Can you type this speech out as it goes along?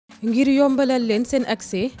ngir yombalal leen seen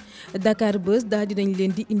accès Dakar Buzz daal dinañ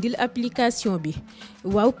leen di indil application bi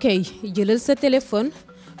waaw kay jëlal sa téléphone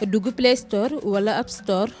dugg Play Store wala App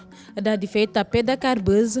Store daal di fay tapé Dakar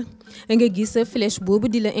Buzz nga gis sa flèche boobu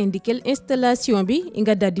di la indiquer installation bi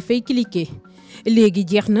nga daal di fay cliquer. léegi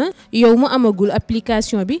jeex na yow mu amagul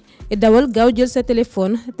application bi dawal gaaw jël sa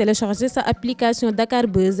téléphone télécharger sa application Dakar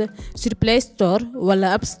Buzz sur Play Store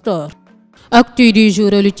wala App Store. actu du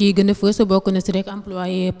jour lu ci gën a fës bokk na si rek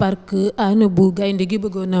employé Parc Hann bu gaynde gi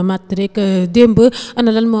bëggoon a matt rek démb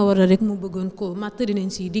ana lan moo waral rek mu bëggoon ko matt dinañ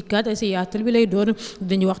si dikkaat si yaatal bi lay doon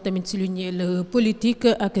dañu wax tamit si lu ñeel politique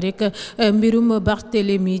ak rek mbirum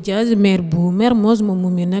Barthélémy Diaz maire bu Mermoz moom mu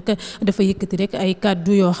mi nag dafa yëkkati rek ay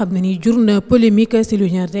kàddu yoo xam ne ni jur na polémique si lu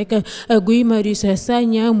ñeel rek Guy Marius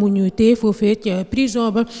Sagna mu ñu tee foofee ca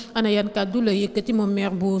prison ba ana yan kàddu la yëkkati moom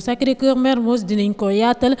maire bu Sacré-Cœur Mermoz dinañ ko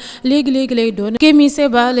yaatal léegi lay doon. Kémi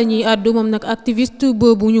Seba la ñuy àddu moom nag activiste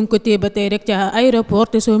boobu ñu ngi ko téye ba tey rek ca aéroport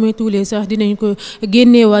te soo moytuwulee sax dinañ ko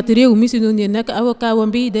génneewaat réew mi si noonu nag avocat wam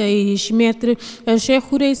bi day maître Cheikh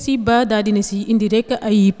Khoureyssi Ba daal dina si indi rek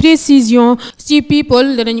ay précision si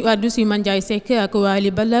people danañu àddu si Mandiaye Seck ak Wally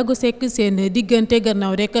Ballago Seck seen diggante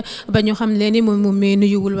gannaaw rek ba ñu xam leen ni moom mee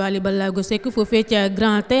nuyuwul Wally Ballago Seck foofee ca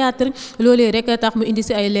Grand Théâtre loolee rek tax mu indi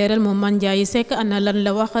si ay leeral moom Mandiaye Seck ana lan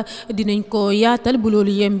la wax dinañ ko yaatal bu loolu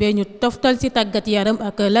yembee ñu toftal ci tàggat yaram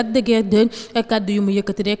ak LAC de Guiers 2 kàddu yu mu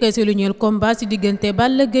yëkkati rek si lu ñeel combat si diggante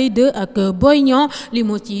Balla Gaye 2 ak Boy Niang li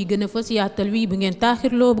moo ci gën a fës yaatal wi bu ngeen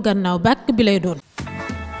taaxirloo gannaaw bàkk bi lay doon.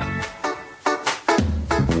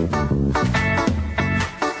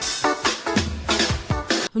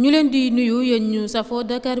 ñu leen di nuyu yéen ñu safoo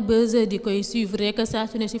Dakar Buzz di koy suivre rek saa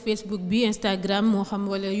su ne ci Facebook bi Instagram moo xam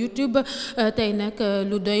wala YouTube tey nag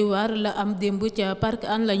lu doy waar la am démb ca Parc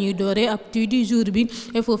Hann la ñuy doore actu du jour bi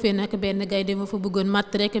foofee nag benn gaynde ma fa bëggoon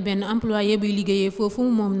matt rek benn employé buy liggéeyee foofu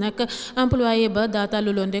moom nag employé ba daa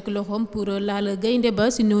tàlluloon rek loxoom pour laal gaynde ba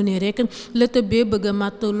si noonee rek la tëbbee bëgg a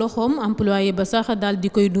matt loxoom employé ba sax daal di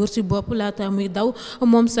koy dóor si bopp laata muy daw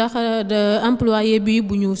moom sax employé bi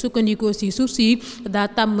bu ñu sukkandikoo si suuf si daa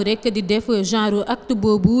tàmm rek di def genre acte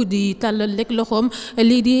boobu di tàllal rek loxoom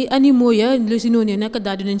lii di animaux ya lu si noonu nag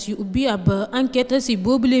daal dinañ si ubbi ab enquête si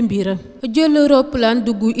boobu le mbir jël roplaan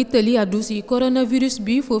dugg Italie addu si coronavirus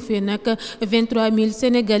bi foofee nag 23 000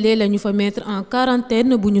 sénégalais la ñu fa mettre en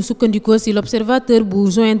quarantaine bu ñu sukkandikoo si l'observateur bu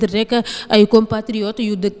joindre rek ay compatriotes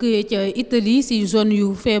yu dëkk ca Italie si zone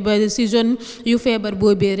yu feebar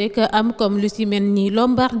boobee rek am comme lu si mel ni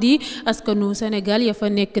Lombardie askanu Sénégal ya fa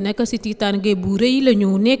nekk nag si tiitaange bu rëy la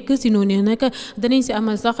ñu nekk si noonu nag danañ si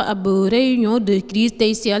amal sax ab réunion de crise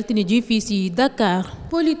tey si altine ji fii si Dakar.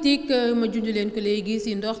 politique ma junj leen ko léegi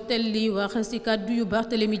si ndorteel li wax si kàddu yu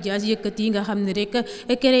Barthélémy Diaz yëkkati nga xam ne rek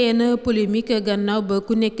créé na polémique gannaaw ba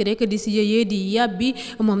ku nekk rek di si yëyee di yàbbi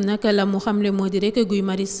moom nag la mu xamle moo di rek Guy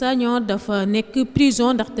Marius Sagna dafa nekk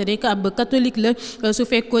prison ndaxte rek ab catholique la su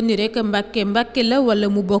fekkoon ni rek mbàkke la wala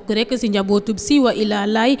mu bokk rek si njabootub si wa ilaa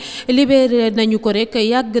laay libéré nañu ko rek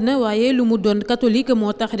yàgg na waaye lu mu doon catholique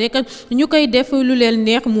moo tax rek ñu koy def lu leen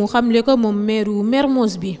neex mu xamle ko moom meeru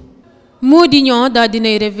Mermoz bi. Mody Niang daal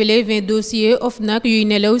dinay révélé 20 dossiers OFNAC yuy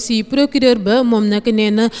nelaw ci procureur ba moom nag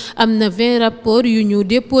nee na am na 20 rapports yu ñu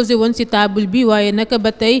déposé woon ci table bi waaye nag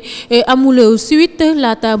ba tey amul suite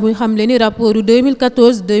laata muy xamle ni rapport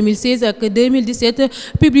 2014 2016 ak 2017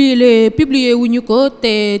 publié wuñu ko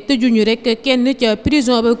te tëjuñu rek kenn ca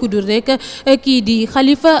prison ba kudul rek kii di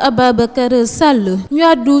Khalifa Ababacar Sall. ñu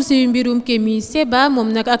àddu ci mbirum Kémi Seba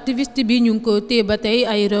moom nag activiste bi ñu ngi ko téye ba tey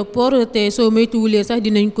aéroport te soo moytuwulee sax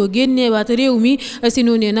dinañ ko génne waat réew mi si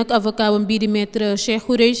noonu nag avocat wam bii di maître Cheikh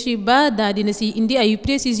Khoureyssi Ba daa dina si indi ay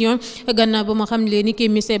précision gannaaw ba ma xam leen ni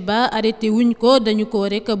Kémi Seba arrêté wuñ ko dañu ko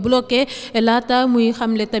rek bloqué laata muy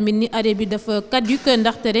xamle tamit ni arrêt bi dafa caduc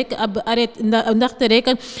ndaxte rek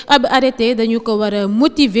ab arrêté dañu ko war a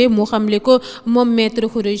motiver mu xamle ko moom maître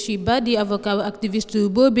Khoureyssi Ba di avocat activiste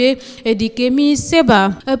boobee di Kémi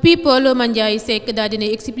Seba. people Mandiaye Seck daa dina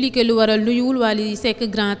expliquer lu waral nuyuwul Wally Seck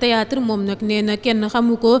Grand Théâtre moom nag nee na kenn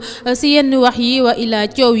xamu ko si yenn wax yi wa ilaa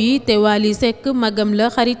coow yi te Wally Seck magam la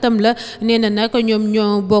xaritam la nee na nag ñoom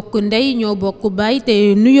ñoo bokk ndey ñoo bokk baay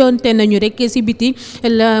te nuyoonte nañu rek si biti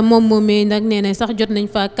la moom moomee nag nee na sax jot nañ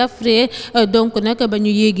fa kafre donc nag ba ñu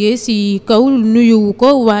yéegee si kaw nuyuwu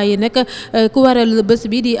ko waaye nag ku waral bés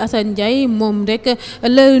bi di Assane Ndiaye moom rek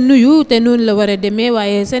la nuyu te noonu la war a demee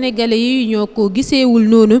waaye sénégalais yi ñoo ko giseewul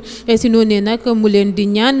noonu si noonu nag mu leen di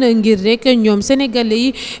ñaan ngir rek ñoom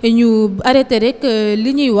sénégalais yi ñu arrêté rek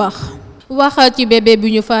li ñuy wax. wax ci bébé bi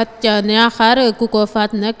ñu faat ca Niakhar ku ko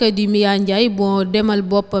faat nag di Mia Ndiaye bon demal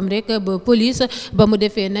boppam rek ba police ba mu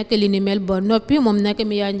defee nag li ni mel ba noppi moom nag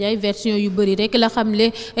Mia Ndiaye version yu bëri rek la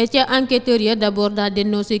xamle ca enquêteur ya d'abord daa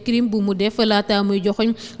dénoncé crime bu mu def laata muy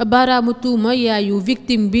joxoñ baaraamu tuuma yaayu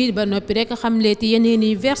victime bi ba noppi rek xamle ti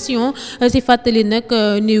yeneeni version si fàttali nag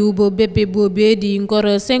niw ba bébé boobee di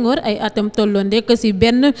Ngor Senghor ay atam tolloon rek si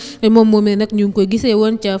benn moom moomee nag ñu ngi ko gisee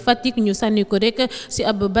woon ca Fatick ñu sànni ko rek si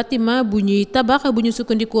ab bâtiment bu ñuy tabax bu ñu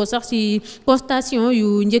sukkandikoo sax ci constation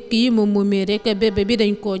yu njëkk yi moom moomee rek bébé bi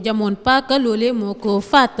dañ ko jamoon paaka loolee moo ko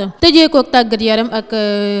faat. tëjee kook tàggat yaram ak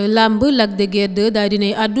lamb Lac de Guiers 2 daal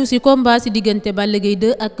dinay addu ci combat ci diggante Balla Gaye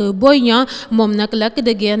 2 ak Boy Niang moom nag Lac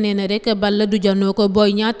de Guiers nee na rek Balla du janoo ko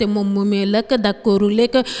Boy Niang te moom moomee Lac d'accordu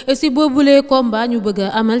lekk ci boobulee combat ñu bëgg a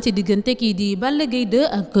amal ci diggante kii di Balla Gaye 2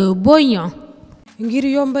 ak Boy Niang. ngir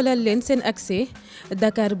yombalal leen seen accès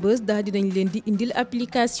Dakar Buzz daal dinañ leen di indil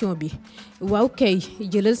application bi waaw kay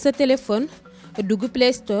jëlal sa téléphone dugg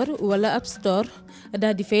Play Store wala App Store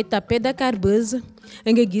daal di fay tapé Dakar Buzz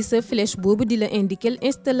nga gis flèche boobu di la indiquer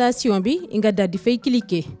installation bi nga daal di fay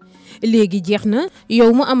cliquer léegi jeex na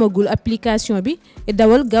yow mu amagul application bi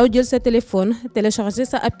dawal gaaw jël sa téléphone télécharger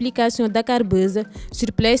sa application Dakar Buzz sur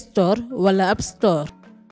Play Store wala App Store.